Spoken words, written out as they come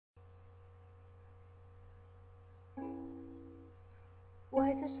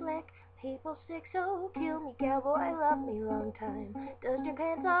are slick, people sick, so kill me, cowboy, love me long time. Dust your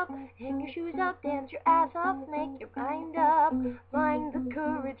pants off, hang your shoes up, dance your ass off, make your mind up. Find the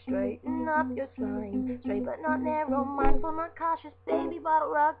courage, straighten up your spine. Straight but not narrow, mindful, not cautious, baby bottle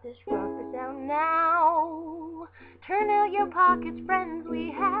rock, this rocker sound now. Turn out your pockets, friends,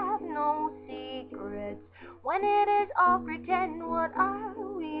 we have no secrets. When it is all pretend, what are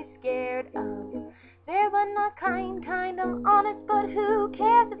we scared of? Fair but not kind of honest, but who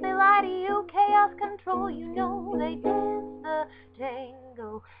cares if they lie to you? Chaos control, you know they dance the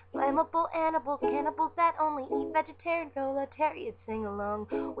tango. Flammable animals, cannibals that only eat vegetarian, proletariats sing along.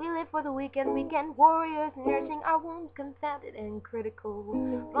 We live for the weekend warriors, nursing our wounds, confounded and critical.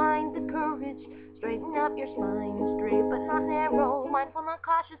 Find the courage, straighten up your spine, straight but not narrow, mindful not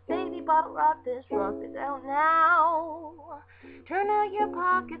cautious, baby bottle rock, this rock is out now. Turn out your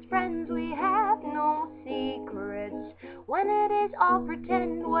pockets, friends, we have no secrets. When it is all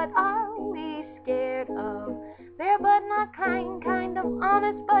pretend, what are we scared of? Fair but not kind of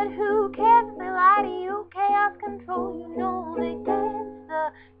honest, but who cares if they lie to you? Chaos control.